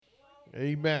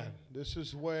Amen. This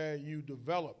is where you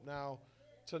develop. Now,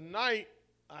 tonight,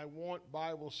 I want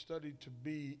Bible study to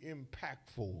be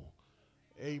impactful.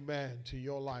 Amen. To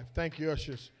your life. Thank you,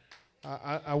 ushers.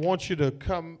 I want you to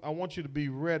come. I want you to be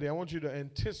ready. I want you to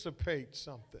anticipate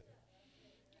something.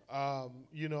 I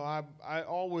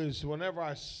always, whenever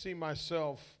I see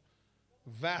myself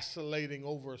vacillating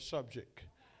over a subject,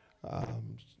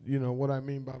 you know what I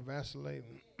mean by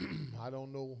vacillating? I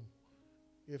don't know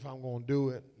if I'm going to do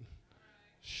it.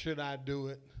 Should I do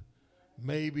it?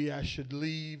 Maybe I should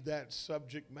leave that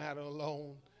subject matter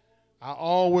alone. I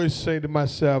always say to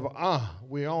myself,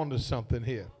 we're on to something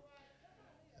here.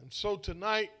 And so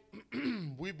tonight,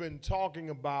 we've been talking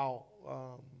about,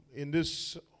 in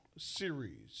this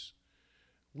series,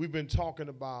 we've been talking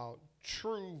about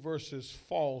true versus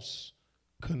false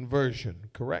conversion,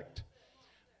 correct?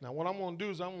 Now, what I'm going to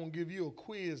do is I'm going to give you a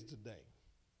quiz today.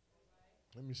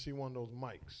 Let me see one of those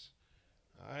mics.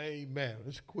 Amen.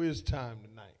 It's quiz time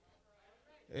tonight.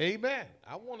 Amen.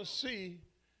 I want to see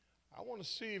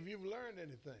if you've learned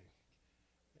anything.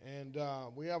 And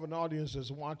we have an audience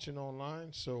that's watching online,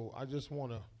 so I just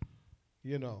want to,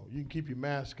 you can keep your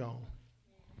mask on,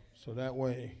 so that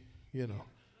way,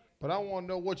 But I want to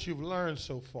know what you've learned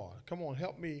so far. Come on,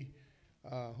 help me.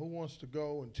 Who wants to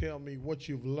go and tell me what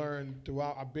you've learned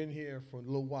throughout? I've been here for a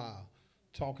little while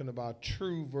talking about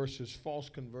true versus false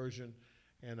conversion.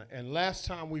 And last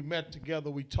time we met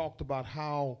together, we talked about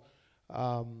how,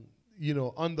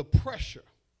 under pressure,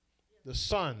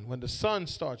 when the sun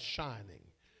starts shining,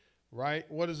 right?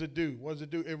 What does it do? What does it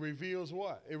do? It reveals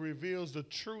what? It reveals the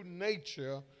true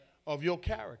nature of your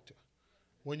character.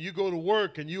 When you go to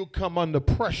work and you come under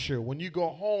pressure, when you go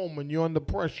home and you're under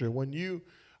pressure, when you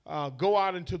go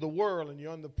out into the world and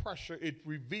you're under pressure, it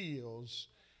reveals.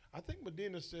 I think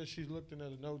Medina says she's looking at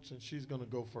the notes and she's going to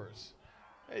go first.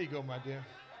 There you go, my dear.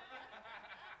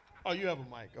 Oh, you have a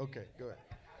mic. Okay, go ahead.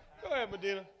 Go ahead,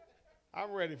 Medina.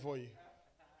 I'm ready for you.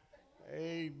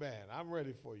 Amen. I'm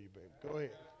ready for you, baby. Go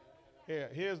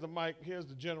ahead. Here's the mic. Here's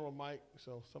the general mic.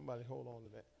 So somebody hold on to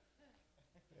that.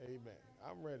 Amen.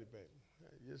 I'm ready, baby.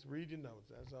 Just read your notes.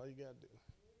 That's all you got to do.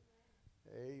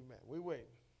 Amen. We waiting.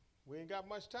 We ain't got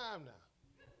much time now.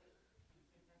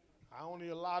 I only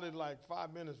allotted like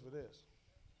 5 minutes for this.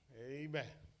 Amen.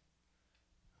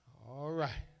 All right.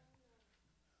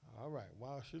 All right.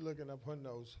 While she's looking up her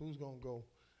notes, who's going to go?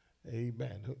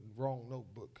 Amen. Wrong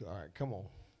notebook. All right. Come on.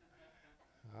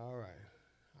 All right.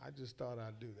 I just thought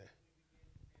I'd do that.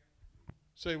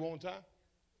 Say it one time.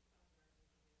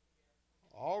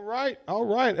 All right. All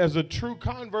right. As a true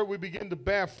convert, we begin to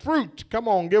bear fruit. Come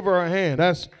on. Give her a hand.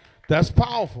 That's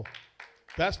powerful.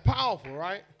 That's powerful,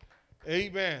 right?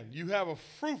 Amen. You have a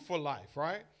fruitful life,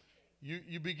 right?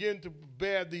 You begin to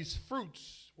bear these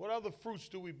fruits. What other fruits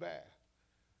do we bear?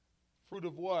 Fruit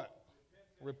of what?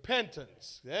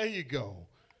 Repentance. There you go.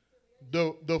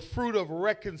 The fruit of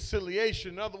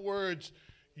reconciliation. In other words,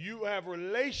 you have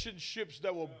relationships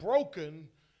that were broken,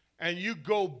 and you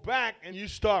go back and you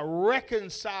start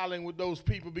reconciling with those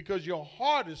people because your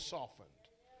heart is softened.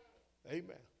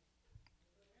 Amen.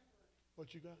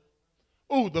 What you got?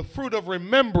 Oh, the fruit of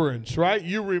remembrance, right?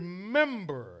 You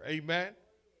remember. Amen.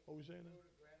 What we saying now?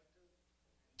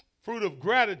 Fruit of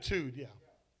gratitude, yeah.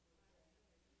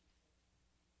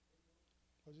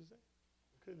 What did you say?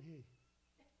 Couldn't hear you.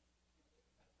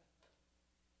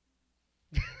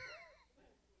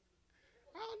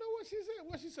 I don't know what she said.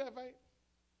 What she said, Faith?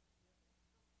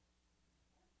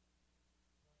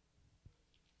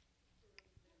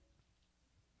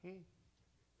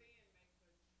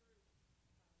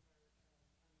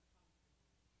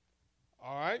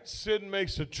 All right. Sin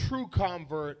makes a true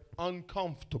convert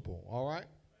uncomfortable. All right.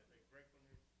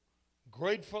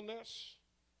 Gratefulness.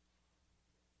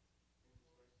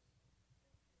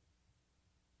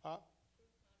 Huh?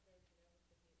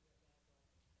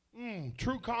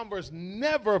 True converts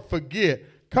never forget.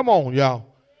 Come on,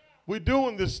 y'all. We're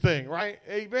doing this thing, right?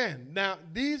 Amen. Now,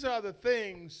 these are the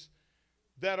things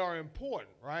that are important,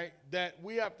 right? That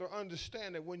we have to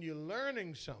understand that when you're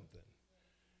learning something,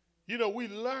 we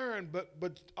learn,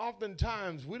 but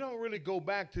oftentimes we don't really go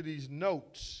back to these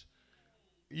notes.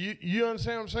 You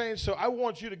understand what I'm saying? So I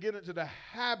want you to get into the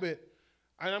habit,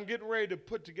 and I'm getting ready to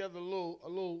put together a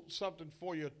little something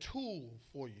for you, a tool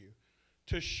for you,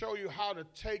 to show you how to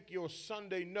take your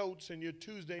Sunday notes and your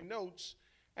Tuesday notes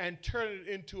and turn it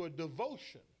into a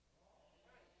devotion.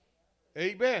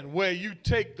 Amen. Where you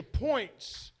take the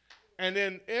points, and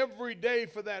then every day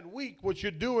for that week, what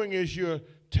you're doing is you're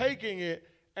taking it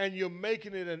and you're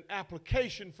making it an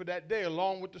application for that day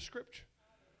along with the scripture.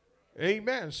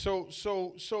 Amen. So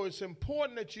it's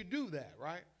important that you do that,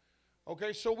 right?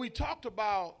 Okay, so we talked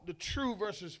about the true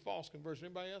versus false conversion.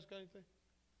 Anybody else got anything?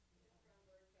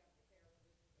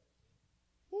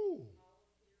 Ooh.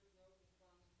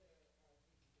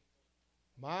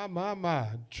 My.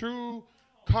 True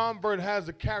convert has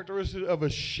the characteristic of a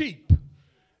sheep.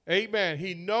 Amen.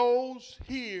 He knows,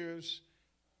 hears,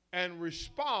 and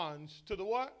responds to the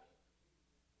what?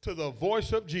 To the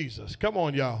voice of Jesus. Come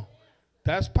on, y'all.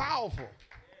 That's powerful.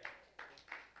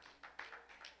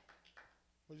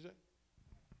 What'd you say?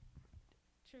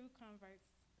 True converts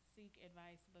seek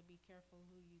advice, but be careful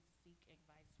who you seek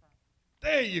advice from.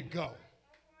 There you go.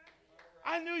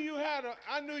 I knew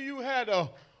you had a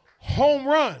home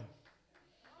run.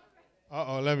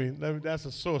 Let me that's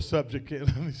a sore subject here.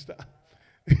 Let me stop.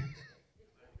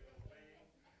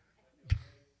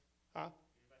 Huh?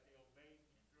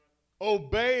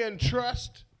 Obey and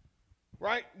trust.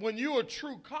 Right? When you're a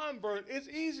true convert, it's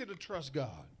easy to trust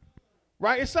God.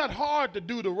 Right? It's not hard to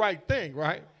do the right thing,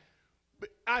 right? But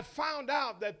I found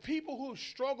out that people who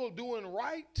struggle doing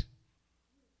right,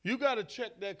 you got to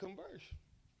check their conversion.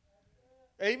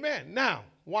 Amen. Now,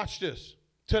 watch this.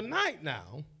 Tonight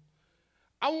now,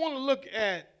 I want to look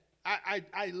at,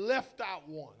 I left out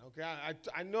one, okay?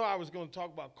 I know I was going to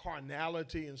talk about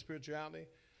carnality and spirituality.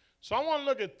 So I want to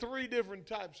look at three different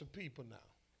types of people now.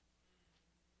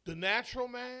 The natural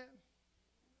man,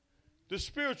 the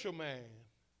spiritual man,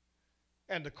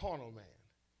 and the carnal man.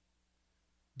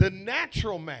 The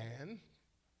natural man,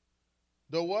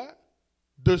 the what?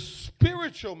 The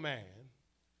spiritual man,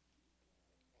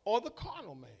 or the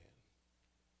carnal man.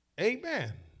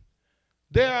 Amen.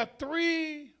 There are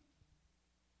three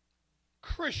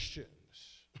Christians.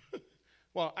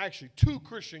 Well, actually, two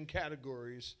Christian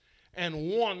categories,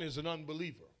 and one is an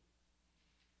unbeliever.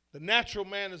 The natural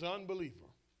man is an unbeliever.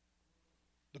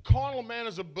 The carnal man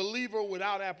is a believer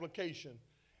without application,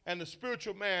 and the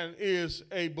spiritual man is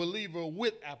a believer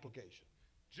with application.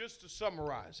 Just to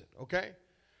summarize it, okay?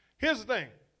 Here's the thing.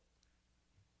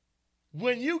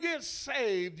 When you get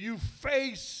saved, you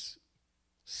face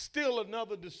still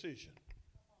another decision.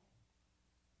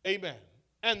 Amen.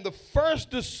 And the first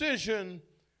decision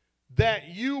that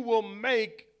you will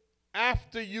make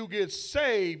after you get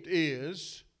saved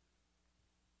is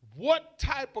what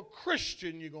type of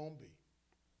Christian you're going to be.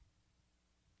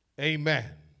 Amen.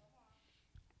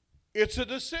 It's a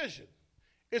decision.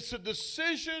 It's a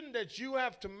decision that you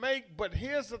have to make, but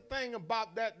here's the thing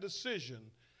about that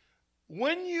decision.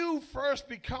 When you first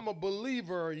become a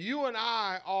believer, you and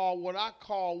I are what I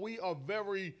call, we are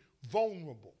very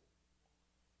vulnerable,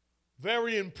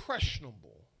 very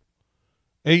impressionable.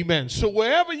 Amen. So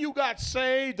wherever you got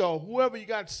saved or whoever you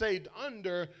got saved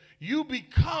under, you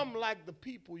become like the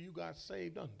people you got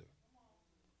saved under.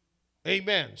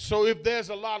 Amen. So if there's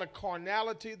a lot of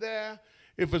carnality there,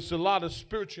 if it's a lot of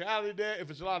spirituality there, if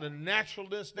it's a lot of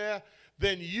naturalness there,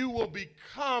 then you will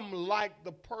become like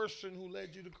the person who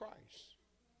led you to Christ.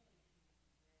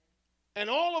 And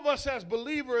all of us as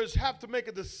believers have to make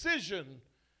a decision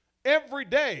every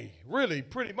day, really,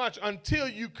 pretty much, until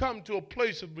you come to a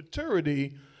place of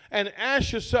maturity and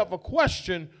ask yourself a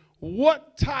question: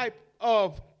 what type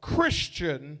of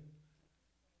Christian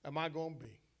am I going to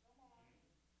be?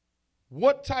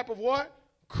 What type of what?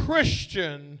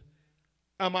 Christian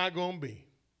am I going to be?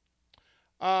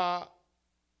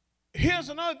 Here's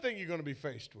another thing you're going to be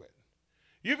faced with.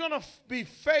 You're going to be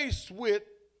faced with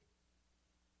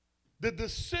the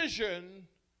decision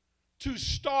to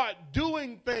start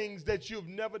doing things that you've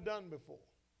never done before.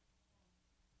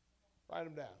 Write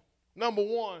them down. Number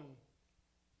one,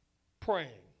 praying.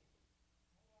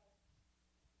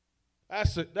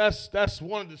 That's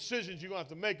one of the decisions you're going to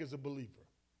have to make as a believer.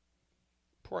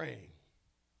 Praying.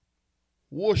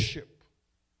 Worship.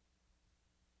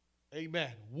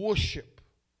 Amen. Worship.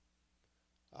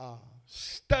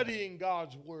 Studying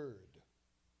God's word.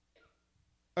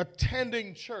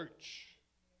 Attending church.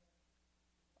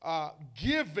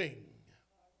 Giving.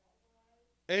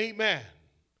 Amen.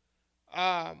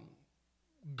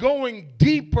 Going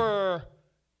deeper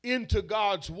into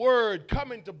God's word,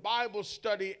 coming to Bible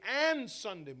study and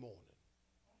Sunday morning.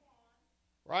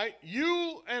 Right?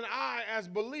 You and I as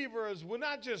believers, we're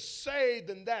not just saved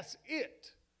and that's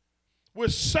it. We're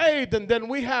saved and then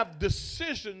we have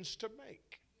decisions to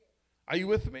make. Are you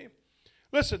with me?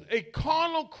 Listen, a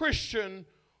carnal Christian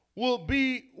would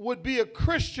be a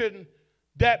Christian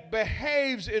that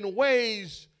behaves in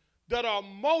ways that are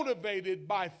motivated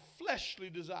by fleshly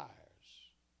desires.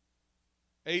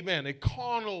 Amen. A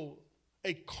carnal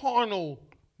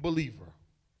believer.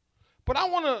 But I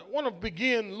want to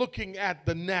begin looking at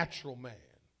the natural man.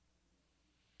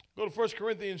 Go to 1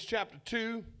 Corinthians chapter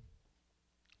 2.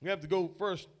 We have to go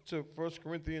first to 1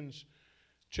 Corinthians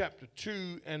chapter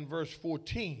 2 and verse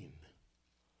 14.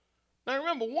 Now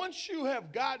remember, once you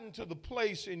have gotten to the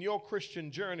place in your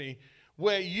Christian journey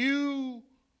where you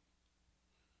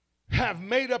have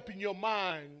made up in your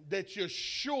mind that you're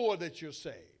sure that you're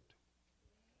saved,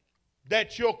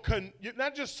 that you're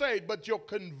not just saved, but your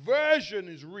conversion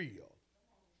is real.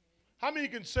 How many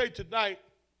can say tonight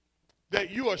that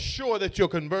you are sure that your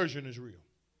conversion is real?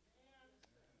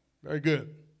 Very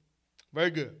good.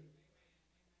 Very good.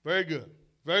 Very good.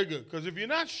 Very good. Because if you're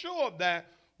not sure of that,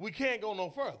 we can't go no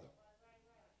further.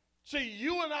 See,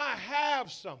 you and I have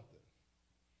something.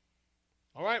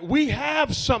 All right? We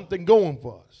have something going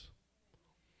for us.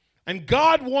 And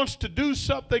God wants to do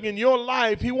something in your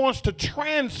life. He wants to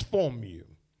transform you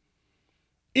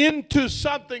into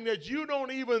something that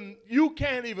you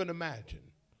can't even imagine.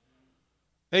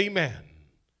 Amen.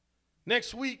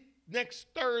 Next week, next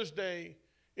Thursday,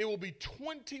 it will be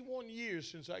 21 years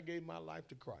since I gave my life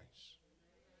to Christ.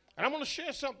 And I'm going to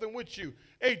share something with you.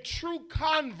 A true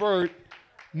convert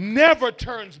never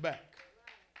turns back.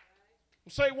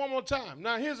 I'll say it one more time.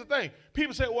 Now, here's the thing.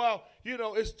 People say, well,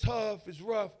 it's tough, it's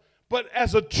rough. But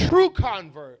as a true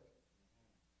convert,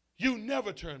 you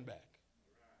never turn back.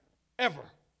 Ever.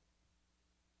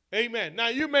 Amen. Now,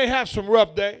 you may have some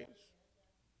rough days.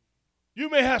 You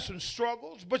may have some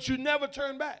struggles, but you never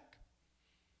turn back.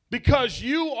 Because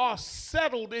you are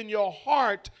settled in your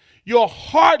heart. Your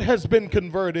heart has been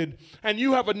converted, and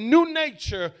you have a new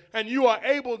nature, and you are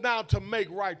able now to make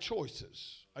right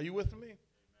choices. Are you with me?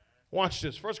 Watch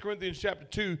this. 1 Corinthians chapter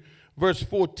 2, verse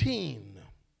 14.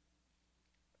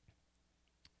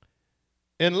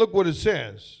 And look what it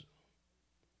says.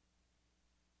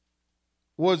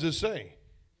 What does it say?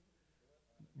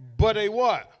 But a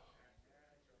what?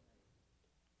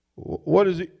 What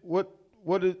is it?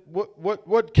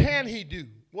 What can he do?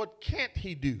 What can't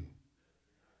he do?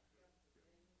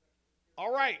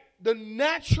 All right. The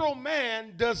natural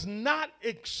man does not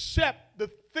accept the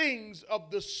things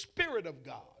of the Spirit of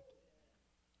God.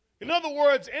 In other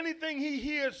words, anything he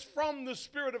hears from the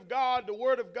Spirit of God, the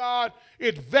Word of God,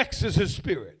 it vexes his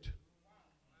spirit.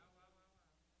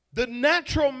 The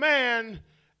natural man,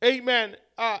 amen,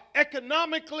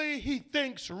 economically, he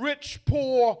thinks rich,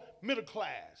 poor, middle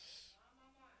class.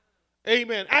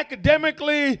 Amen.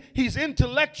 Academically, he's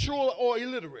intellectual or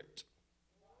illiterate.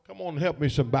 Come on, help me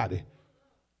somebody.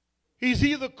 He's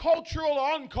either cultural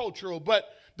or uncultural, but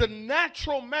the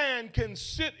natural man can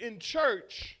sit in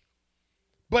church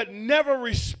but never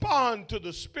respond to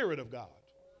the Spirit of God.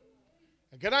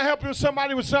 And can I help you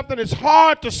somebody with something? It's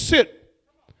hard to sit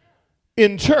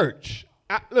in church.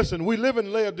 Listen, we live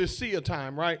in Laodicea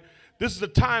time, right? This is a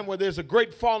time where there's a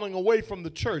great falling away from the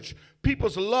church.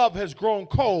 People's love has grown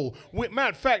cold. Matter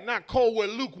of fact, not cold, we're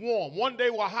lukewarm. One day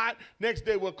we're hot, next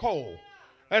day we're cold.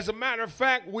 As a matter of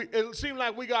fact, it seems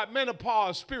like we got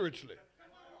menopause spiritually.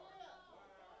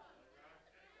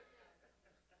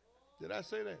 Did I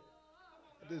say that?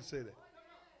 I did say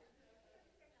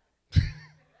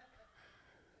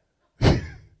that.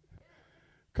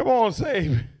 Come on,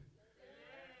 save.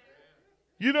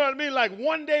 You know what I mean? Like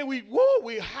one day we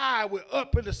high, we're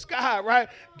up in the sky, right?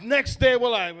 Next day we're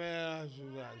like, man,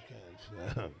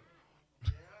 I can't.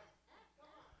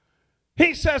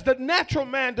 He says the natural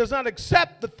man does not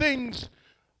accept the things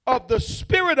of the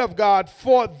Spirit of God,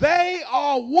 for they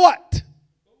are what?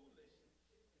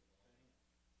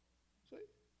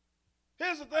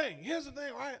 Here's the thing,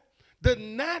 right? The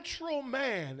natural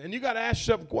man, and you got to ask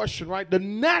yourself a question, right? The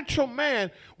natural man,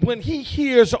 when he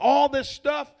hears all this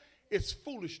stuff, it's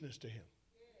foolishness to him.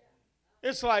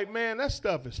 It's like, man, that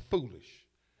stuff is foolish.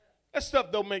 That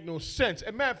stuff don't make no sense. As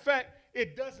a matter of fact,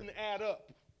 it doesn't add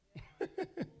up.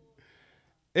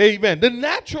 Amen. The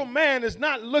natural man is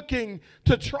not looking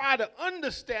to try to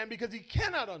understand because he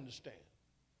cannot understand.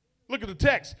 Look at the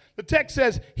text. The text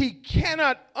says he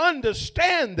cannot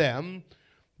understand them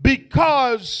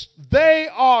because they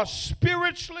are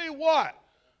spiritually what?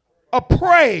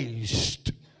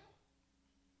 Appraised.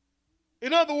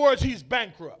 In other words, he's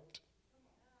bankrupt.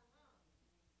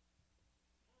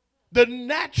 The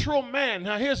natural man.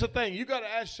 Now, here's the thing. You got to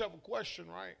ask yourself a question,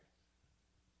 right?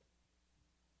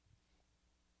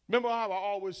 Remember how I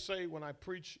always say when I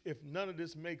preach, if none of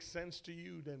this makes sense to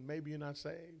you, then maybe you're not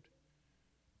saved.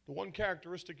 The one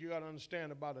characteristic you got to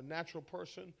understand about a natural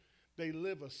person, they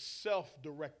live a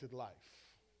self-directed life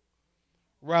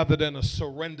rather than a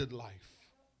surrendered life.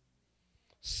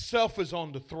 Self is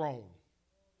on the throne.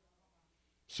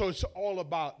 So it's all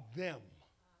about them.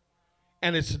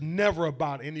 And it's never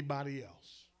about anybody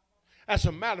else. As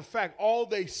a matter of fact, all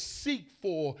they seek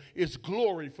for is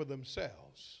glory for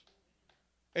themselves.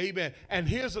 Amen. And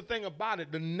here's the thing about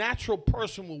it. The natural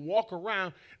person will walk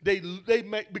around, they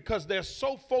make, because they're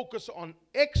so focused on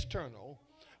external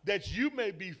that you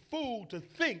may be fooled to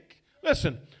think,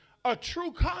 listen, a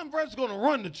true convert is going to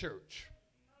run the church.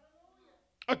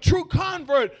 A true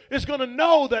convert is going to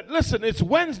know that, listen, it's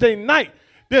Wednesday night.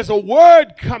 There's a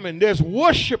word coming. There's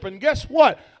worship. And guess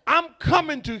what? I'm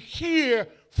coming to hear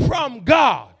from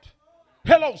God.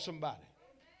 Hello, somebody.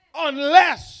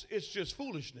 Unless it's just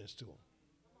foolishness to them.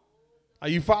 Are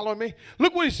you following me?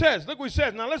 Look what he says. Look what he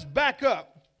says. Now let's back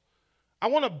up. I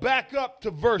want to back up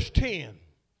to verse 10.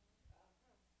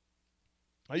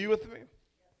 Are you with me?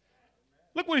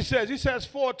 Look what he says. He says,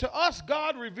 for to us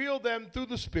God revealed them through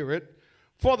the Spirit.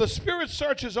 For the Spirit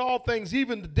searches all things,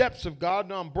 even the depths of God.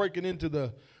 Now I'm breaking into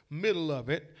the middle of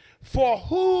it. For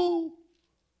who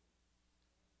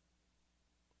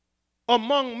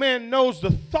among men knows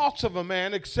the thoughts of a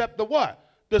man except the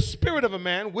what? The spirit of a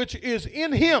man which is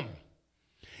in him.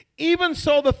 Even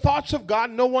so the thoughts of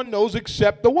God no one knows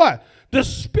except the what? The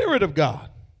Spirit of God.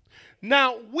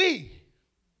 Now we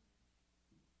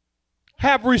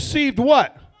have received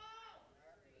what?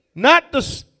 Not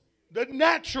the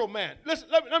natural man. Listen,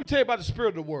 let me tell you about the spirit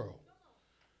of the world.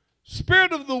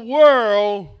 Spirit of the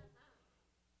world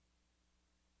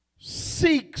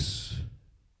seeks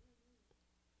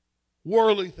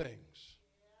worldly things.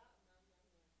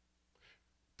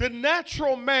 The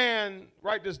natural man,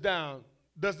 write this down,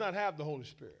 does not have the Holy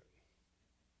Spirit.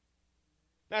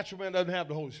 Natural man doesn't have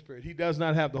the Holy Spirit. He does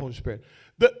not have the Holy Spirit.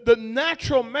 The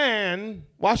natural man,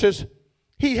 watch this,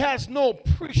 he has no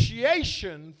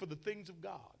appreciation for the things of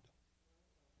God.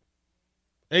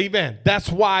 Amen. That's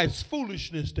why it's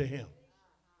foolishness to him.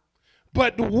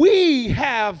 But we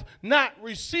have not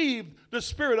received the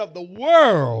spirit of the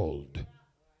world.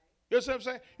 You know what I'm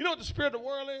saying? You know what the spirit of the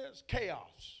world is?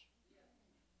 Chaos.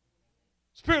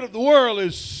 Spirit of the world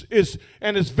is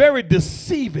and it's very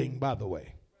deceiving, by the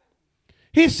way.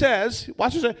 He says,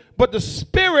 watch this, but the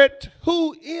Spirit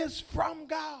who is from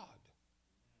God.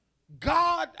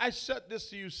 God, I said this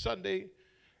to you Sunday,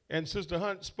 and Sister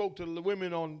Hunt spoke to the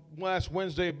women on last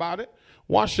Wednesday about it.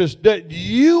 Watch this, that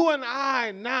you and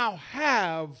I now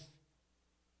have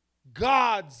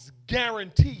God's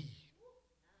guarantee,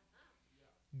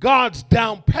 God's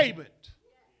down payment.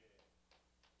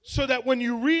 So that when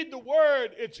you read the word,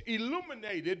 it's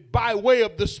illuminated by way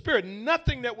of the Spirit.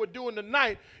 Nothing that we're doing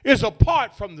tonight is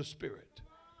apart from the Spirit.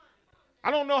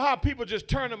 I don't know how people just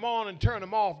turn them on and turn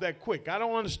them off that quick. I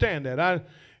don't understand that.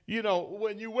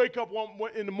 When you wake up one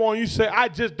in the morning, you say, I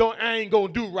ain't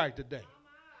going to do right today.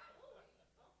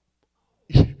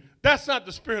 That's not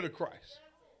the Spirit of Christ.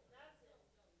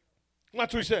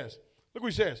 That's what he says. Look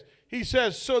what he says. He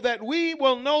says, so that we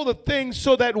will know the things,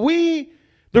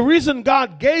 the reason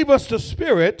God gave us the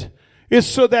Spirit is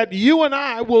so that you and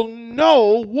I will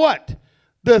know what?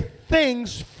 The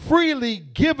things freely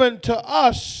given to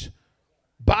us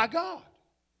by God.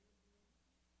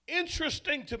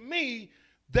 Interesting to me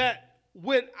that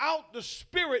without the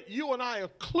Spirit, you and I are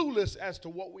clueless as to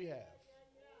what we have.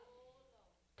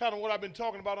 Kind of what I've been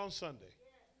talking about on Sunday.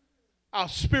 Our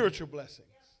spiritual blessings.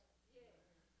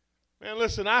 Man,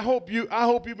 listen, I hope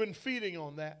you've been feeding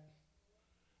on that.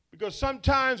 Because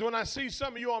sometimes when I see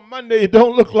some of you on Monday, it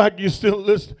don't look like you still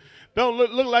listen. Don't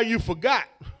look like you forgot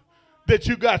that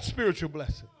you got spiritual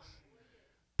blessings.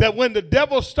 That when the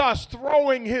devil starts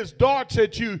throwing his darts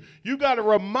at you, you got to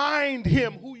remind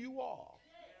him who you are.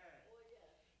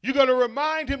 You got to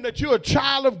remind him that you're a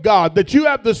child of God, that you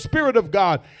have the Spirit of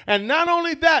God. And not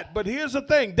only that, but here's the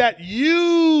thing, that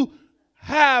you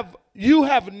have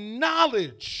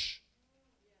knowledge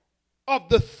of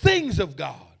the things of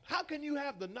God. How can you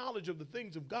have the knowledge of the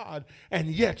things of God and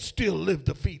yet still live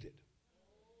defeated?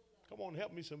 Come on,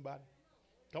 help me, somebody.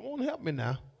 Come on, help me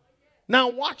now. Now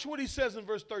watch what he says in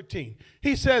verse 13.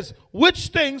 He says, which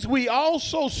things we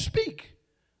also speak,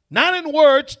 not in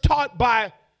words taught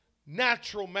by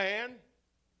natural man.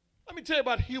 Let me tell you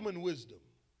about human wisdom.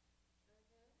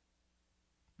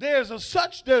 There's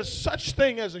such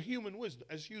thing as human wisdom.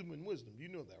 You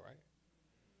know that, right?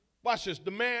 Watch this.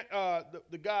 The man,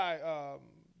 the guy,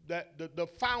 the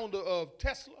founder of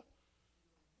Tesla,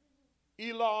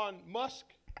 Elon Musk,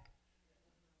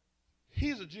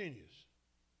 he's a genius.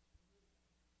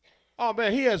 Oh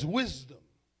man, he has wisdom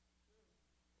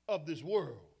of this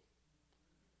world.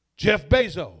 Jeff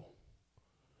Bezos.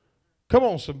 Come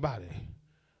on, somebody.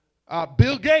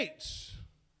 Bill Gates.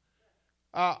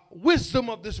 Wisdom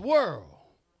of this world.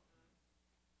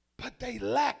 But they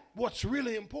lack what's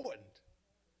really important.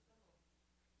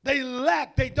 They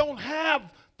don't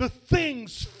have the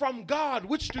things from God.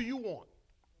 Which do you want?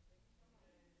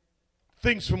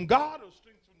 Things from God or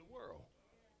things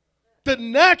the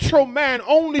natural man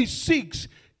only seeks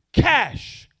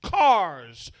cash,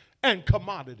 cars, and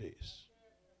commodities.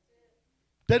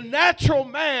 The natural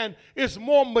man is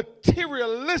more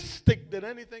materialistic than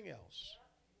anything else.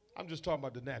 I'm just talking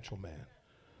about the natural man.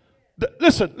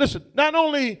 Listen. Not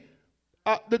only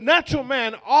the natural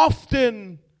man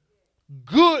often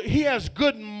he has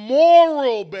good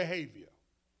moral behavior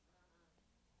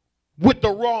with the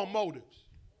wrong motives.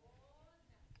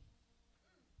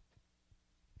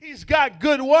 He's got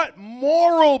good what?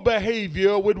 Moral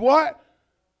behavior with what?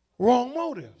 Wrong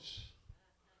motives.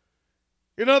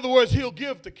 In other words, he'll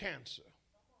give to cancer.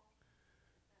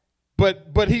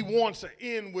 But he wants to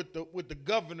end with the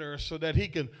governor so that he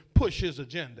can push his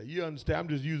agenda. You understand? I'm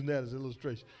just using that as an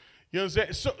illustration. You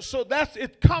understand? So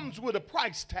it comes with a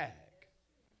price tag.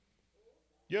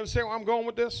 You understand where I'm going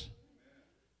with this?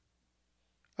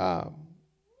 The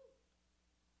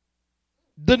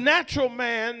natural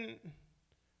man,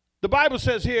 the Bible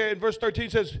says here in verse 13,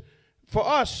 says, for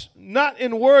us, not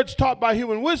in words taught by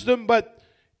human wisdom, but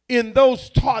in those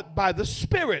taught by the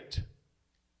Spirit.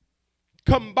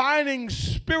 Combining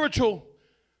spiritual,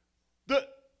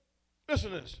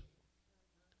 listen to this.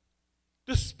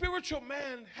 The spiritual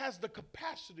man has the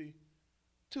capacity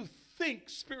to think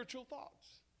spiritual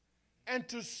thoughts and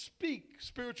to speak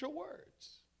spiritual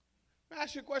words. Let me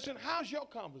ask you a question. How's your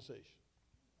conversation?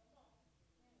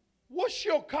 What's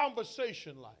your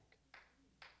conversation like?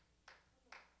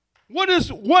 What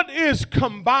is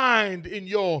combined in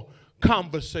your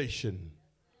conversation?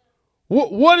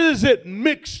 What is it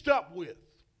mixed up with?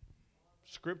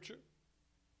 Scripture.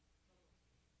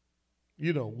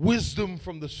 Wisdom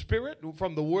from the Spirit,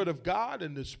 from the Word of God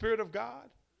and the Spirit of God.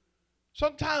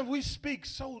 Sometimes we speak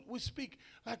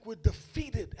like we're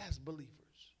defeated as believers.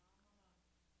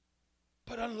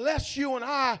 But unless you and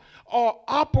I are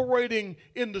operating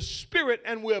in the Spirit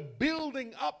and we're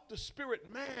building up the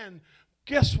spirit man,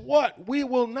 guess what? We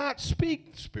will not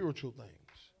speak spiritual things.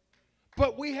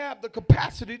 But we have the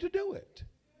capacity to do it.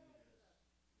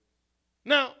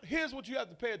 Now, here's what you have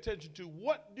to pay attention to.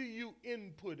 What do you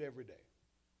input every day?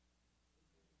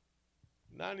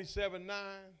 97.9,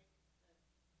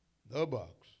 the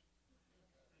Bucks.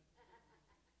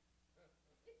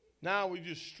 Now we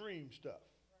just stream stuff.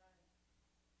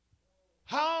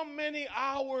 How many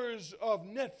hours of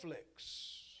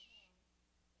Netflix?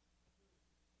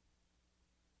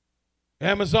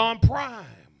 Amazon Prime.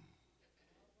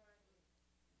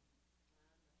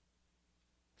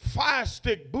 Fire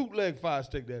stick, bootleg fire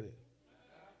stick, that is.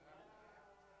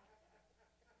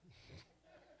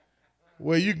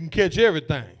 Where you can catch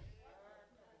everything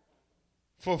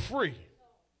for free.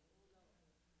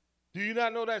 Do you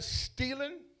not know that's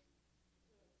stealing?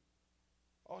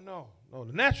 Oh, no.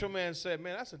 The natural man said,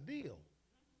 man, that's a deal.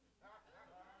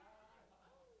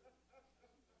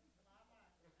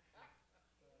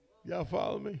 Y'all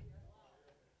follow me?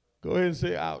 Go ahead and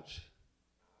say ouch.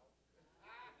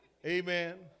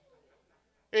 Amen.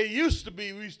 It used to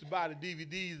be we used to buy the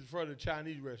DVDs in front of the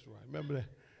Chinese restaurant. Remember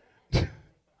that?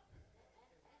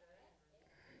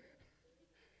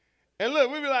 And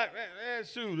look, we be like, man,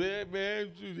 shoot,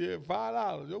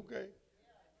 $5, okay.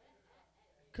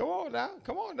 Come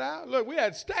on now. Look, we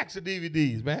had stacks of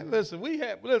DVDs, man. Listen, we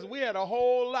had a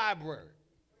whole library.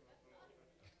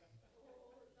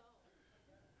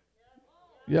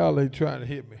 Y'all ain't trying to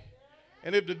hit me.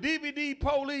 And if the DVD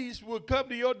police would come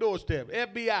to your doorstep,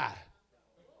 FBI.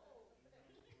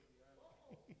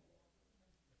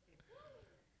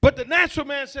 But the natural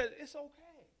man said, it's okay.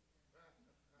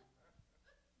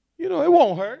 It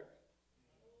won't hurt.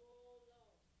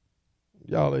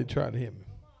 Y'all ain't trying to hit me.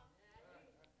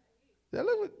 Now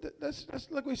let's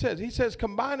look what he says. He says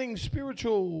combining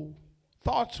spiritual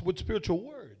thoughts with spiritual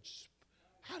words.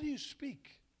 How do you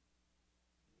speak?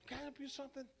 Can I help you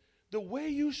something? The way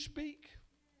you speak.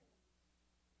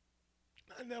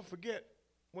 I never forget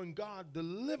when God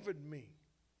delivered me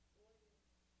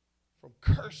from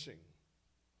cursing.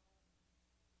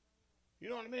 You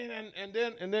know what I mean? And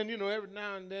then every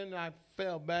now and then I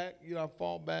fell back. I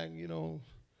fall back. You know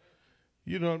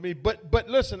what I mean? But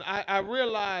listen, I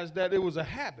realized that it was a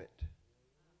habit.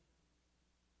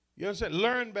 You understand?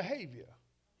 Learned behavior.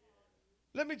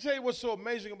 Let me tell you what's so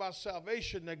amazing about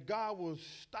salvation, that God will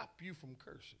stop you from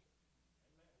cursing.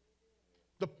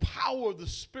 The power of the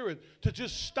Spirit to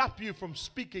just stop you from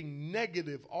speaking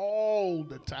negative all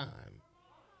the time.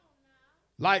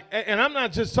 And I'm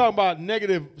not just talking about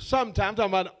negative sometimes, I'm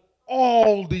talking about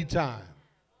all the time.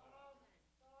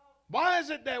 Why is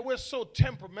it that we're so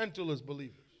temperamental as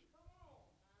believers?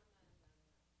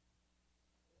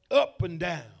 Up and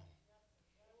down.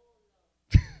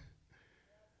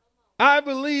 I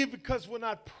believe because we're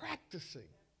not practicing.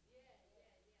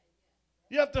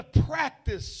 You have to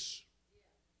practice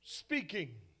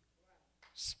speaking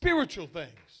spiritual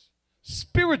things,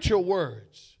 spiritual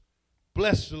words.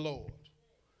 Bless the Lord.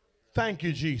 Thank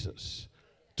you, Jesus.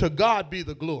 To God be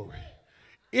the glory.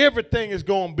 Everything is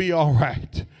going to be all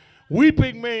right.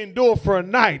 Weeping may endure for a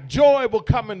night. Joy will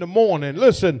come in the morning.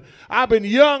 Listen, I've been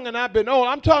young and I've been old.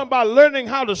 I'm talking about learning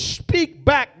how to speak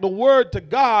back the word to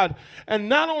God. And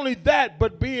not only that,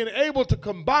 but being able to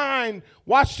combine,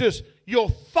 watch this, your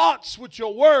thoughts with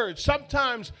your words.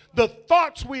 Sometimes the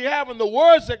thoughts we have and the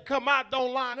words that come out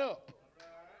don't line up.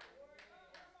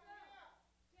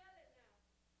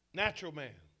 Natural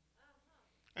man.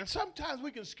 And sometimes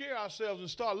we can scare ourselves and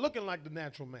start looking like the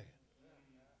natural man.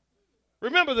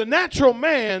 Remember, the natural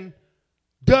man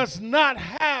does not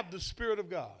have the Spirit of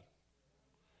God.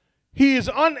 He is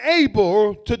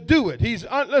unable to do it.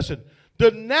 Listen,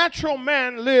 the natural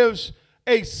man lives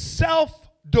a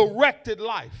self-directed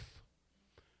life.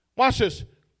 Watch this.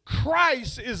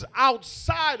 Christ is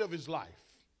outside of his life.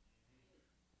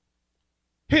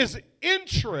 His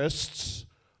interests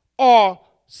are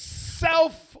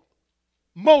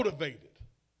self-motivated.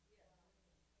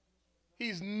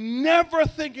 He's never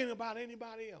thinking about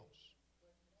anybody else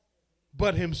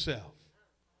but himself.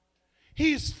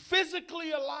 He's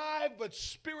physically alive but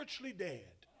spiritually dead.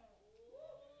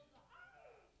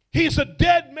 He's a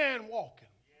dead man walking.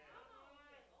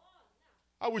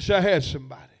 I wish I had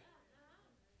somebody.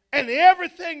 And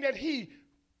everything that he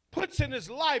puts in his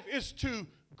life is to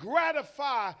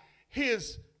gratify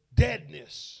his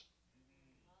deadness.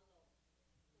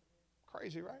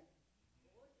 Crazy, right?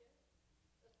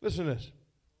 Listen to this.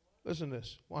 Listen to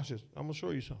this. Watch this. I'm going to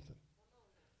show you something.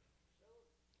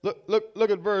 Look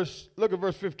at verse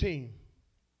 15.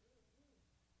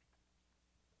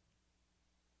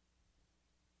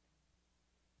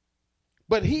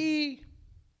 But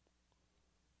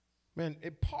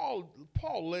Paul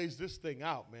lays this thing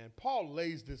out, man. Paul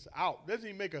lays this out. Doesn't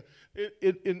he make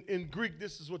in Greek,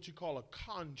 this is what you call a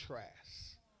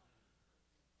contrast.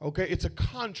 Okay, it's a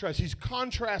contrast. He's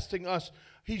contrasting us.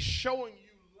 He's showing you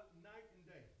night and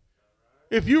day.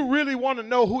 If you really want to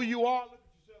know who you are, look at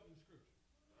yourself in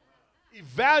Scripture.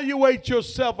 Evaluate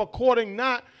yourself according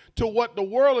not to what the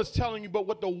world is telling you, but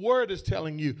what the Word is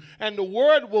telling you. And the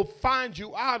Word will find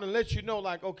you out and let you know,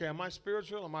 like, okay, am I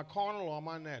spiritual, am I carnal, or am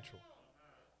I natural?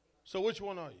 So which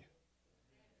one are you?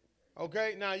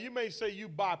 Okay, now you may say you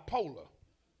bipolar.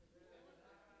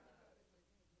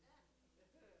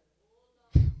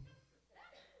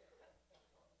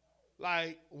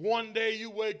 Like one day you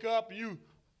wake up,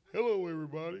 hello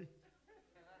everybody.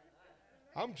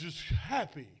 I'm just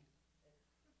happy.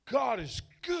 God is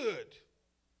good.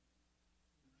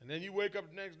 And then you wake up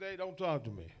the next day, don't talk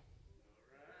to me.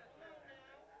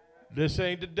 This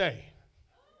ain't the day.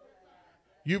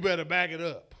 You better back it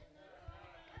up.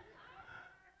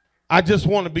 I just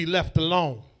want to be left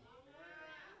alone.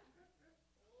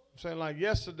 I'm saying, like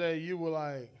yesterday you were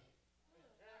like,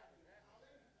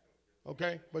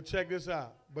 okay, but check this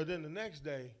out. But then the next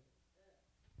day,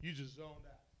 you just zoned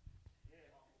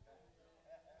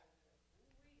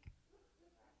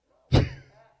out.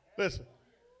 Listen.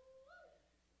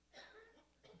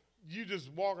 You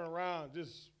just walking around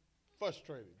just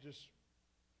frustrated.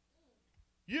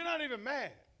 You're not even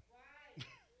mad.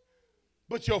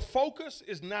 But your focus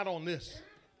is not on this.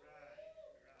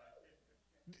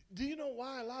 Do you know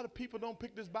why a lot of people don't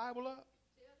pick this Bible up?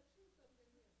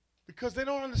 Because they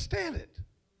don't understand it.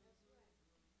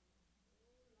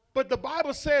 But the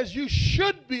Bible says you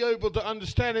should be able to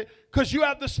understand it because you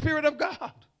have the Spirit of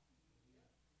God.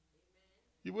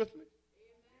 You with me?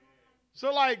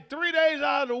 So like 3 days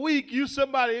out of the week, you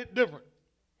somebody different.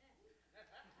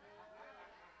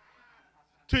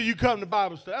 Till you come to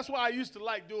Bible study. That's why I used to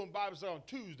like doing Bible study on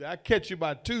Tuesday. I catch you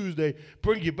by Tuesday,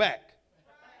 bring you back.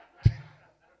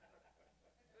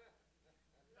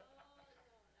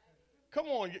 Come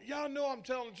on, y'all know I'm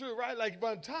telling the truth, right? Like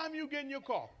by the time you get in your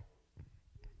car.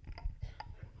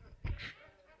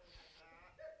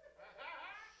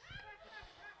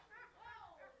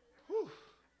 Whew.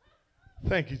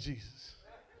 Thank you, Jesus.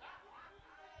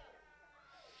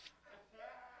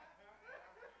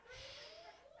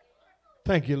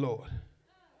 Thank you, Lord.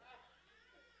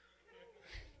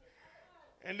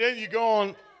 And then you go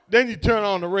on, then you turn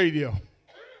on the radio.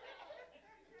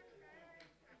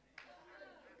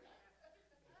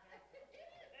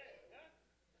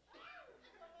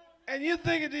 And you're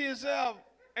thinking to yourself,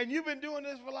 and you've been doing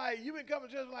this you've been coming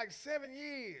to church for like 7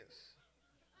 years.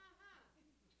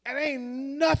 And ain't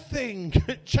nothing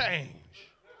changed.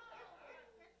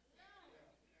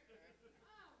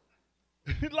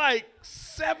 Like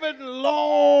 7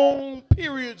 long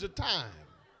periods of time.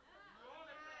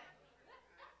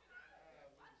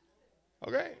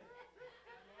 Okay?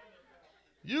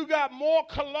 You got more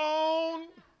cologne.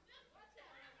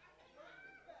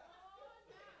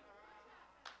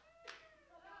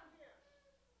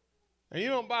 And you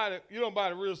don't buy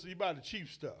the real stuff, you buy the cheap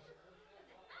stuff.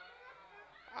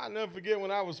 I'll never forget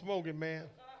when I was smoking, man.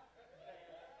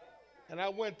 And I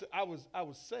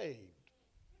was saved.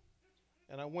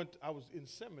 And I was in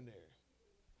seminary.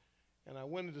 And I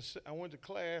went to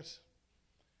class,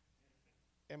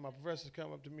 and my professors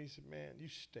come up to me and said, "Man, you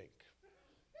stink."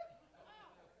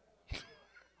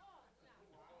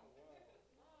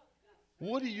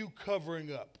 What are you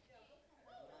covering up?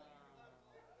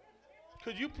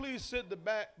 Could you please sit the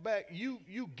back?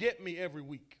 You get me every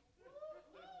week.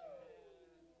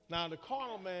 Now the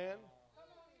carnal man,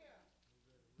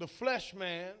 the flesh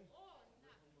man.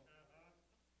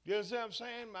 You understand what I'm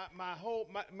saying?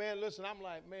 Man, listen, I'm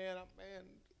like, man,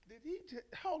 did he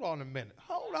hold on a minute.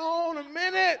 Hold on a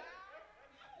minute.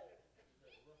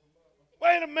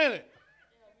 Wait a minute.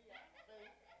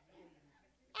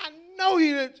 I know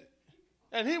he didn't.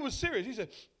 And he was serious. He said,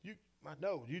 you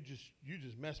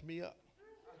just messed me up.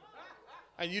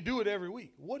 And you do it every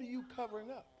week. What are you covering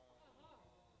up?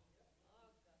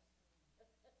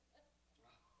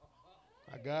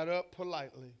 I got up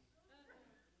politely.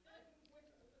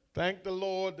 Thank the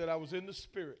Lord that I was in the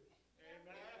spirit.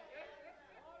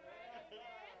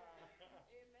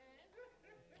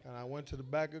 And I went to the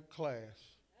back of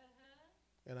class.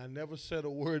 And I never said a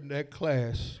word in that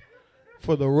class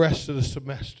for the rest of the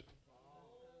semester.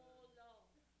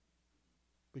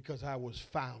 Because I was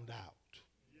found out.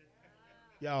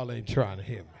 Y'all ain't trying to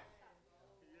hear me.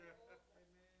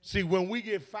 See, when we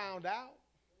get found out,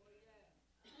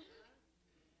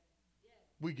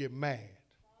 we get mad.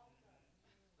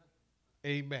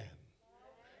 Amen.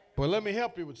 But let me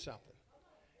help you with something.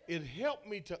 It helped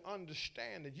me to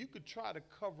understand that you could try to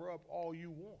cover up all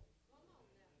you want.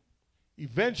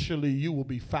 Eventually, you will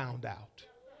be found out.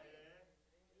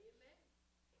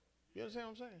 You understand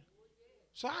what I'm saying?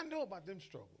 So I know about them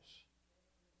struggles.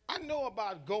 I know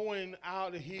about going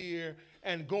out of here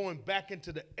and going back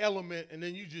into the element, and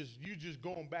then you just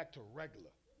going back to regular.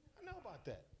 I know about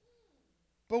that.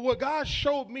 But what God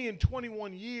showed me in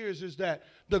 21 years is that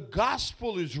the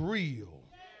gospel is real.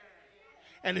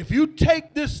 And if you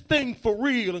take this thing for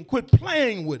real and quit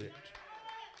playing with it,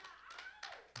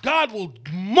 God will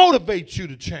motivate you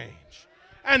to change.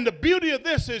 And the beauty of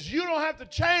this is you don't have to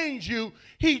change you.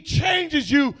 He changes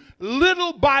you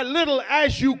little by little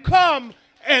as you come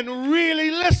and really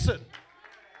listen.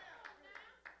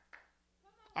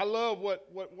 I love what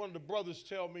one of the brothers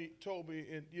told me,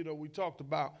 and we talked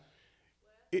about.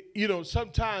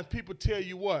 Sometimes people tell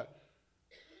you what?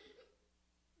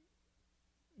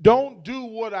 Don't do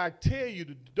what I tell you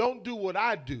to do. Don't do what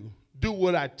I do. Do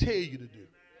what I tell you to do.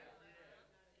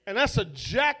 And that's a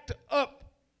jacked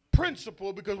up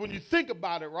principle because when you think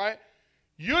about it, right?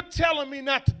 You're telling me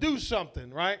not to do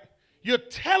something, right? You're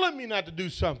telling me not to do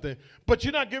something, but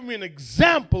you're not giving me an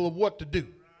example of what to do.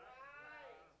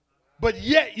 But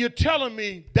yet you're telling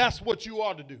me that's what you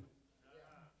ought to do.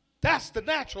 That's the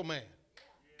natural man.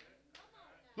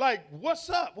 Like, what's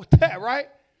up with that, right?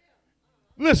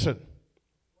 Listen,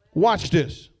 watch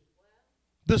this.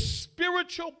 The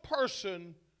spiritual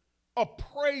person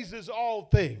appraises all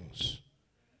things,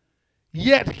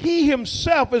 yet he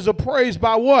himself is appraised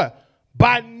by what?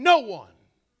 By no one.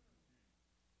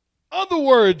 Other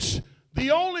words,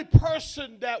 the only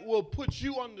person that will put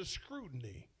you under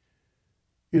scrutiny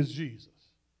is Jesus.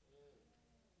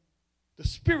 The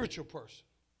spiritual person.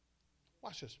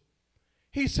 Watch this.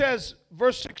 He says,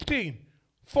 verse 16,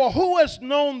 for who has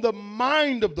known the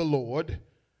mind of the Lord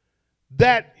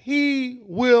that he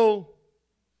will.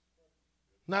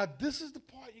 Now, this is the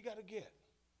part you got to get.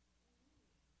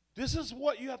 This is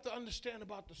what you have to understand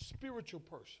about the spiritual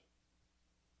person.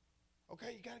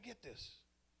 Okay, you got to get this.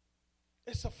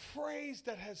 It's a phrase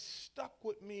that has stuck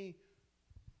with me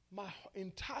my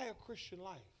entire Christian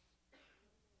life.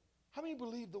 How many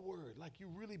believe the word? Like you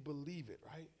really believe it,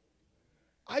 right?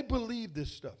 I believe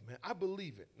this stuff, man. I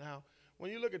believe it. Now,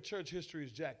 when you look at church history,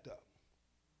 it's jacked up.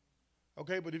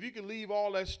 Okay, but if you can leave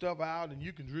all that stuff out and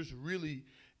you can just really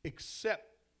accept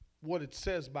what it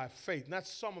says by faith, not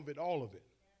some of it, all of it.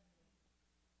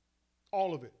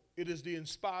 All of it. It is the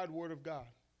inspired word of God.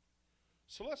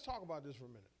 So let's talk about this for a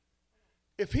minute.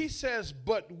 If he says,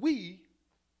 but we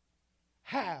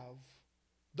have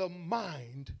the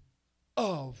mind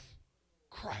of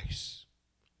Christ,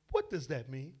 what does that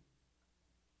mean?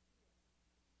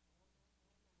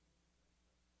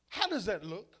 How does that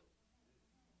look?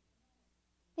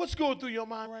 What's going through your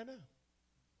mind right now?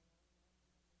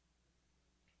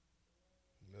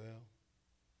 Well,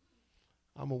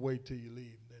 I'm going to wait till you leave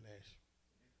and then ask you.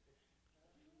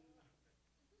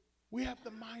 We have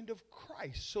the mind of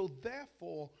Christ. So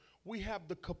therefore, we have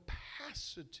the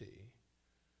capacity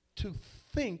to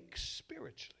think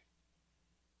spiritually.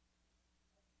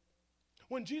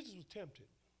 When Jesus was tempted,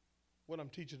 what I'm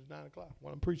teaching at 9 o'clock,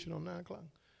 what I'm preaching on 9 o'clock,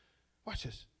 watch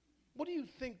this. What do you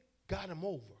think got him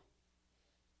over?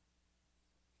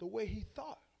 The way he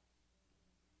thought.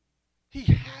 He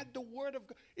had the word of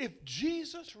God. If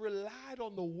Jesus relied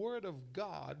on the word of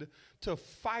God to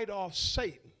fight off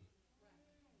Satan,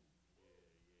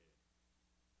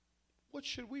 what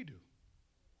should we do?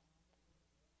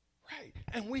 Right.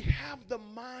 And we have the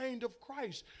mind of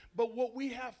Christ. But what we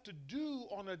have to do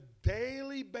on a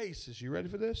daily basis, you ready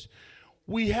for this?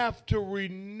 We have to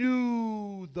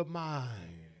renew the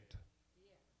mind.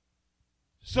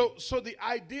 So the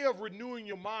idea of renewing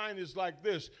your mind is like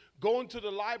this. Go into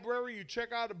the library, you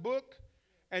check out a book,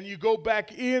 and you go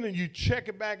back in and you check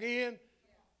it back in,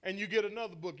 and you get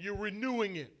another book. You're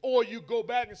renewing it. Or you go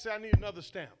back and say, I need another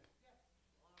stamp.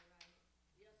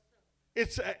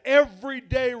 It's an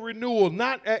everyday renewal,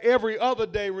 not an every other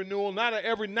day renewal, not an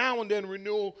every now and then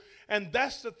renewal. And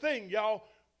that's the thing, y'all.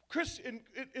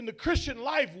 In the Christian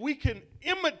life, we can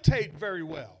imitate very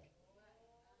well.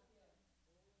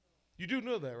 You do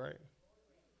know that, right?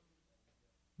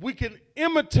 We can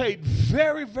imitate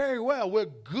very, very well. We're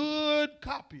good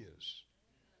copiers.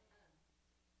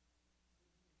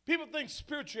 People think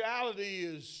spirituality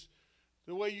is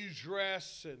the way you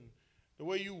dress and the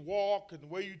way you walk and the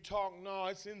way you talk. No,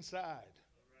 it's inside.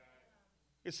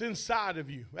 It's inside of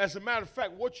you. As a matter of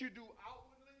fact, what you do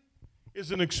outwardly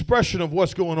is an expression of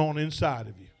what's going on inside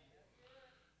of you.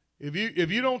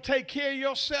 If you don't take care of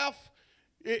yourself,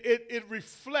 it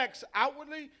reflects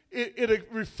outwardly. It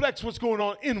reflects what's going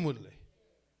on inwardly.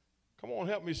 Come on,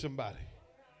 help me somebody.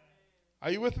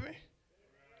 Are you with me?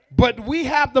 But we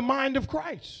have the mind of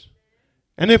Christ.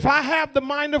 And if I have the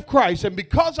mind of Christ, and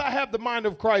because I have the mind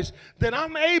of Christ, then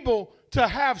I'm able to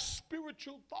have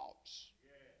spiritual thoughts.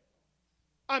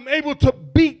 I'm able to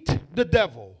beat the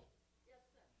devil.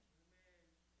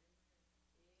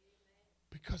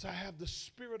 Because I have the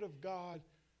Spirit of God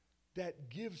that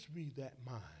gives me that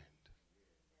mind.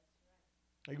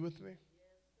 Are you with me?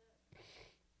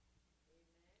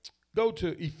 Go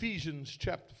to Ephesians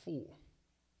chapter 4.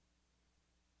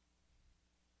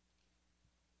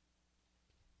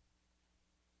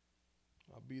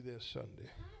 I'll be there Sunday.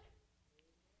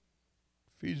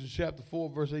 Ephesians chapter 4,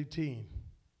 verse 18.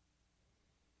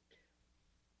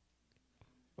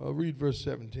 I'll read verse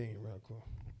 17 real quick.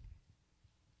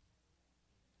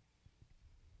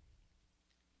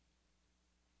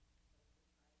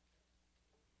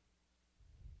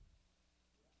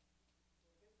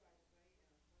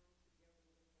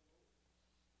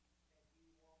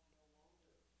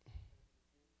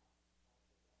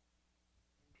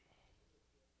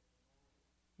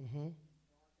 Mm-hmm.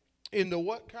 In the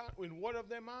what kind? In what of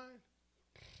their mind?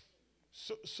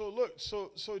 So look.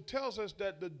 So it tells us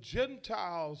that the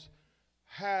Gentiles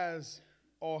has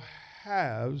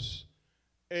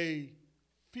a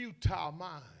futile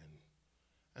mind,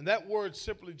 and that word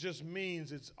simply just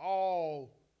means it's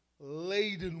all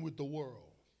laden with the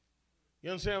world.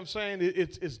 You understand what I'm saying?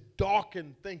 It's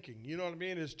darkened thinking. You know what I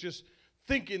mean? It's just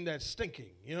thinking that's stinking.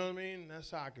 You know what I mean?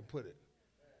 That's how I can put it.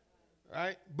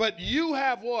 Right? But you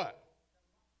have what?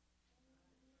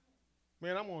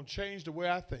 Man, I'm going to change the way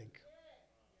I think.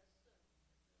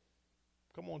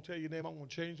 Come on, tell your neighbor, I'm going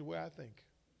to change the way I think.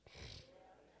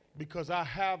 Because I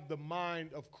have the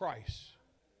mind of Christ.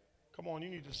 Come on, you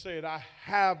need to say it. I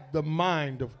have the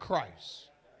mind of Christ.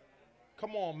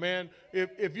 Come on, man.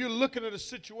 If you're looking at a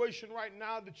situation right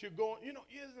now that you're going, you know,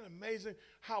 isn't it amazing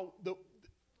how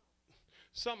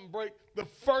something break? The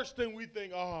first thing we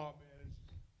think, oh, man.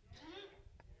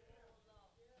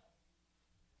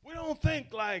 We don't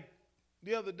think like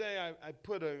the other day I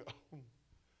put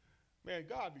man,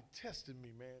 God be testing me,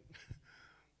 man.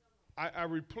 I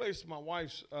replaced my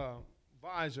wife's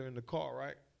visor in the car,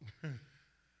 right?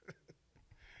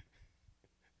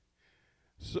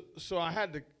 So I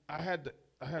had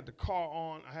the car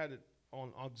on, I had it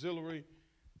on auxiliary,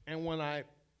 and when I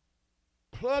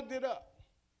plugged it up,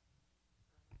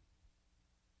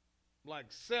 like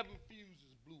 7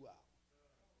 fuses blew out.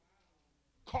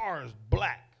 Car is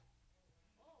black.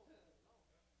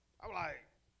 I'm like,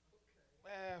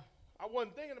 man, I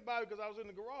wasn't thinking about it because I was in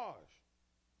the garage.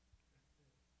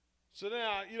 So then,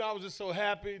 I was just so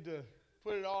happy to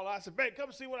put it all out. I said, babe,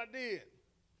 come see what I did.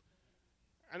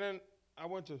 And then I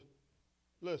went to,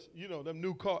 listen, them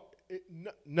new car,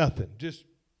 Nothing. Just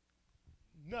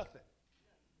nothing.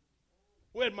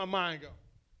 Where'd my mind go?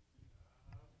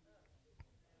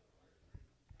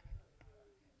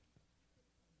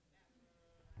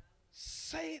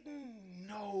 Satan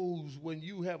knows when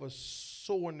you have a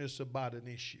soreness about an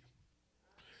issue.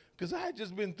 Because I had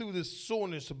just been through this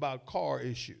soreness about car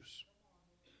issues.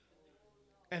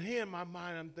 And here in my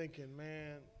mind, I'm thinking,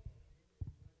 man,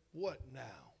 what now?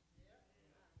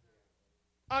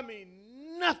 I mean,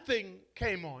 nothing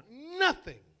came on.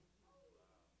 Nothing.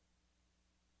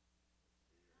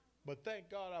 But thank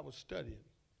God I was studying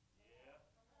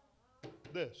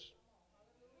this.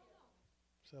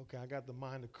 So, okay, I got the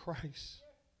mind of Christ.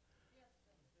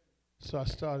 So I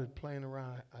started playing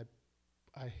around.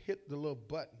 I hit the little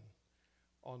button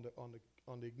on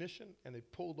the ignition, and it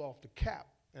pulled off the cap,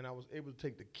 and I was able to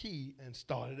take the key and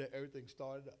started it. Everything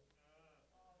started up.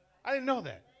 I didn't know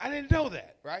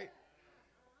that. Right?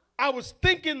 I was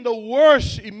thinking the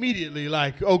worst immediately,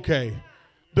 like, okay,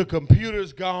 the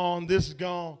computer's gone, this is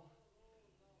gone.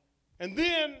 And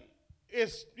then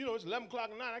it's 11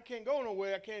 o'clock at night. I can't go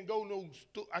nowhere. I can't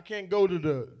go to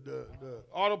the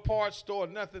auto parts store,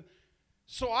 nothing.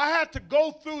 So I had to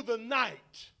go through the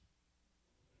night.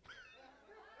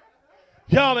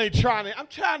 Y'all ain't trying to. I'm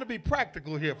trying to be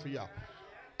practical here for y'all.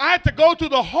 I had to go through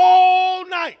the whole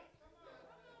night.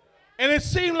 And it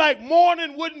seemed like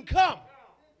morning wouldn't come.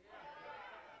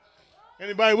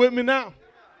 Anybody with me now?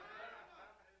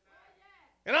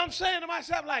 And I'm saying to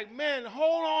myself, like, man,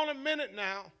 hold on a minute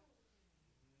now.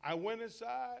 I went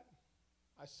inside.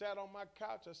 I sat on my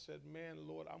couch. I said, man,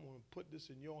 Lord, I'm going to put this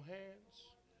in your hands.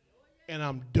 And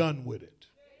I'm done with it.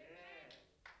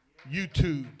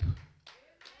 YouTube.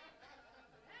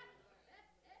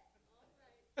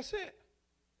 That's it.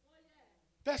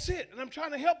 That's it. And I'm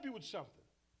trying to help you with something.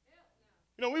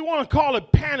 We want to call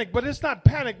it panic, but it's not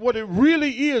panic. What it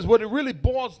really is, what it really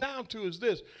boils down to is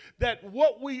this, that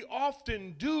what we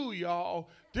often do, y'all,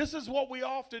 this is what we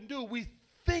often do. We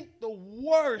think the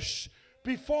worst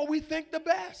before we think the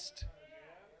best.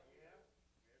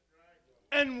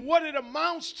 And what it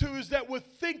amounts to is that we're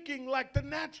thinking like the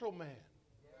natural man.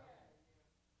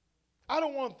 I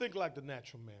don't want to think like the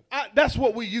natural man. That's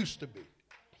what we used to be.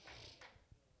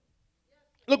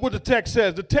 Look what the text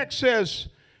says. The text says,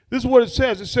 this is what it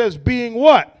says. It says, being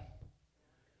what?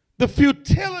 The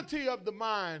futility of the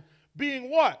mind.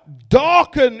 Being what?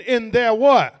 Darkened in their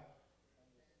what?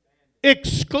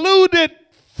 Excluded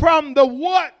from the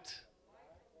what?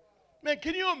 Man,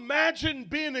 can you imagine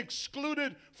being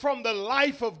excluded from the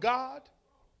life of God?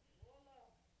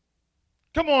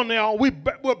 Come on now, we're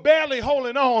barely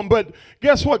holding on, but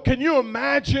guess what? Can you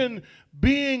imagine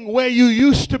being where you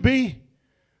used to be?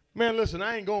 Man, listen,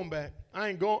 I ain't going back. I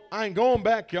ain't going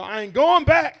back, y'all. I ain't going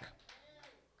back.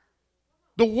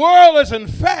 The world isn't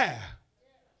fair.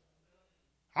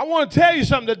 I want to tell you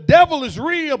something. The devil is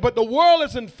real, but the world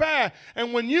isn't fair.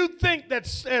 And when you think that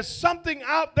there's something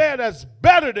out there that's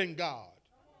better than God,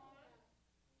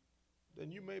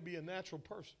 then you may be a natural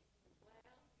person.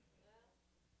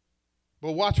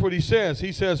 But watch what he says.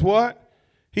 He says what?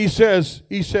 He says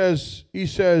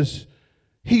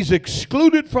he's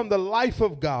excluded from the life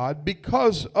of God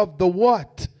because of the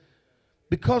what?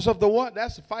 Because of the what?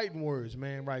 That's the fighting words,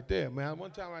 man, right there, man.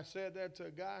 One time I said that to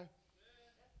a guy.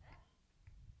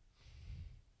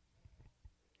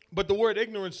 But the word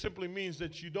ignorance simply means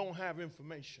that you don't have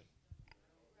information.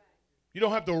 You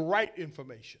don't have the right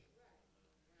information.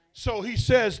 So he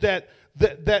says that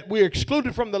we're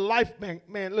excluded from the life,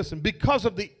 man, listen, because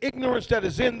of the ignorance that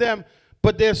is in them,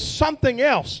 but there's something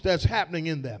else that's happening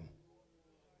in them.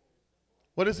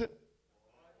 What is it?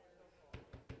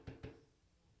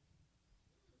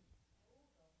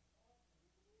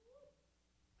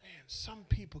 Man, some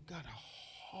people got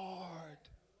a hard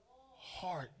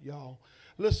heart, y'all.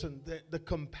 Listen, the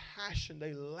compassion,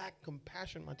 they lack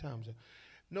compassion. My time's up.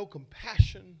 No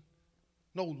compassion,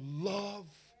 no love,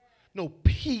 no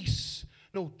peace,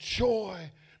 no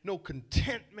joy, no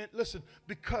contentment. Listen,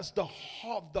 because the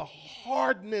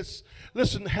hardness,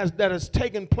 listen, that has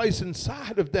taken place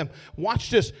inside of them.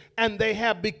 Watch this. And they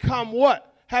have become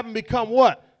what? Having become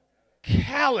what?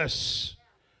 Callous.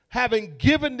 Having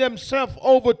given themselves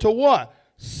over to what?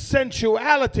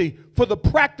 Sensuality, for the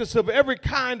practice of every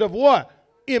kind of what?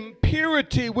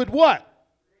 Impurity with what?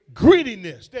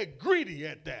 Greediness. They're greedy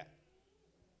at that.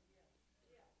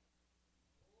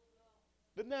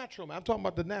 The natural man. I'm talking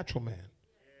about the natural man.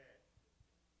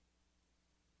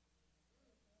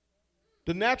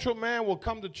 The natural man will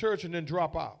come to church and then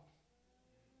drop out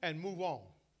and move on.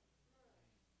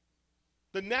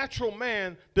 The natural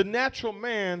man,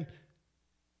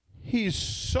 he's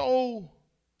so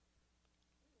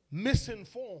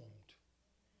misinformed,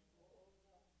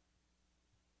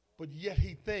 but yet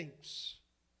he thinks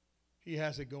he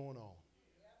has it going on.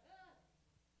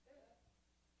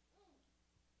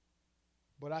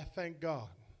 But I thank God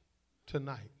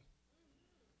tonight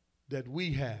that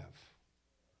we have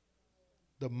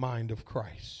the mind of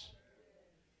Christ.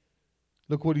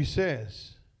 Look what he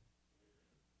says.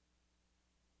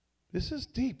 This is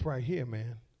deep right here,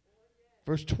 man.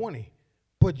 Verse 20.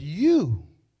 But you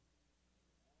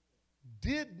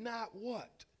did not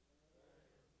what?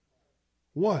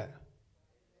 What?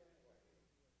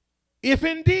 If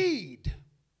indeed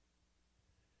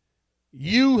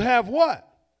you have what?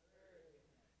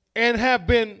 And have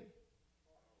been,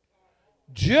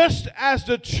 just as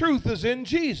the truth is in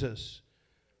Jesus,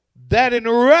 that in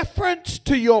reference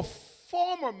to your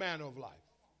former manner of life,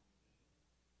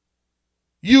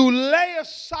 you lay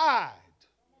aside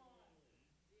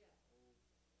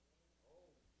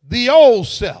the old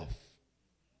self,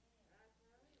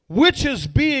 which is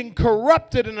being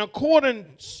corrupted in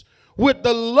accordance with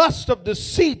the lust of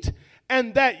deceit,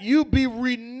 and that you be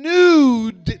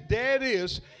renewed, there it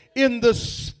is, in the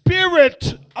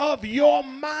spirit of your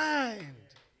mind.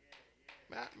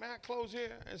 May I close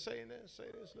here and say this? Say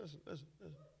this. Listen.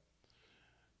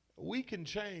 We can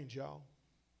change, y'all.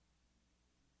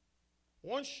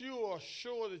 Once you are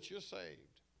sure that you're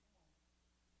saved,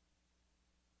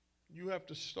 you have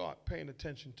to start paying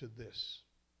attention to this.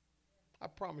 I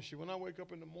promise you, when I wake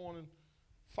up in the morning,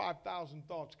 5,000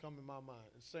 thoughts come in my mind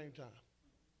at the same time.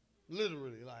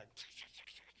 Literally, like,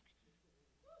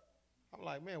 I'm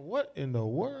like, man, what in the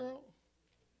world?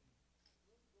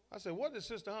 I said, what did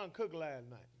Sister Hunt cook last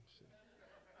night?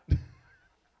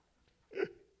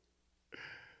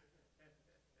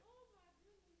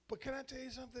 But can I tell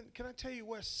you something? Can I tell you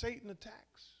where Satan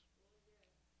attacks?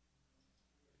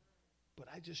 But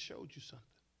I just showed you something.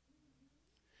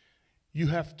 You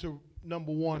have to,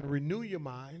 number one, renew your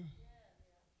mind.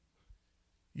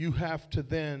 You have to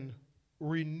then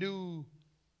renew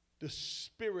the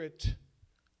spirit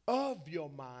of your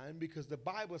mind, because the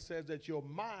Bible says that your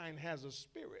mind has a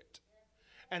spirit,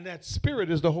 and that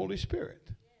spirit is the Holy Spirit.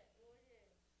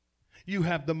 You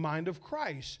have the mind of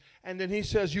Christ, and then he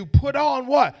says you put on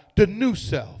what? The new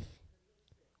self,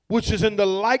 which is in the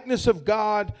likeness of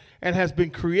God and has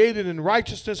been created in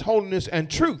righteousness, holiness, and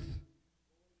truth.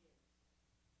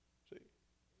 See,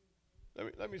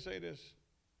 let me say this.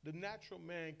 The natural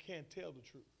man can't tell the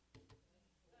truth.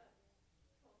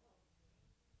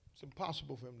 It's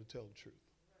impossible for him to tell the truth,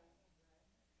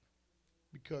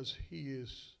 because he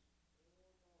is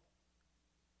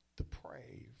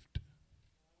depraved.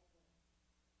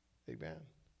 Amen.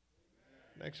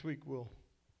 Next week we'll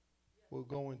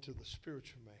go into the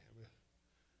spiritual man.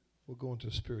 We'll go into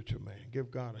the spiritual man. Give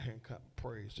God a hand clap of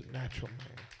praise. The natural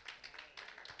man.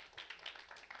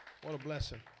 What a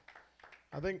blessing.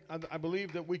 I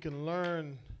believe that we can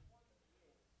learn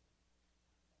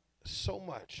so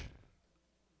much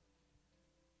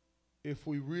if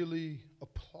we really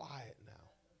apply it now.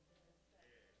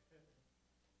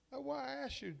 That's why I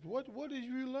asked you, what did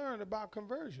you learn about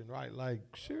conversion, right? Like,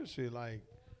 seriously, like,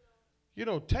 you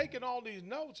know, taking all these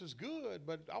notes is good,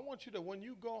 but I want you to, when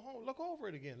you go home, look over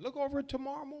it again. Look over it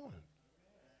tomorrow morning.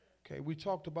 Okay, we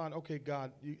talked about, okay,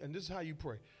 God, and this is how you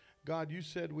pray. God, you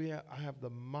said I have the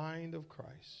mind of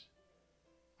Christ.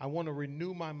 I want to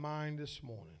renew my mind this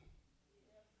morning.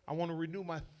 I want to renew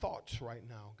my thoughts right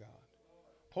now, God.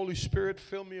 Holy Spirit,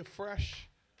 fill me afresh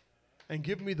and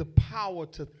give me the power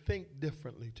to think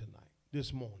differently tonight,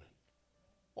 this morning,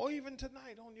 or even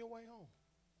tonight on your way home.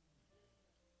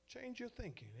 Change your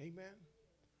thinking, amen?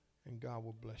 And God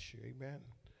will bless you, amen?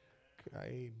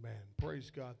 Amen. Praise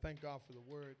God. Thank God for the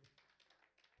word.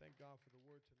 Thank God for the word.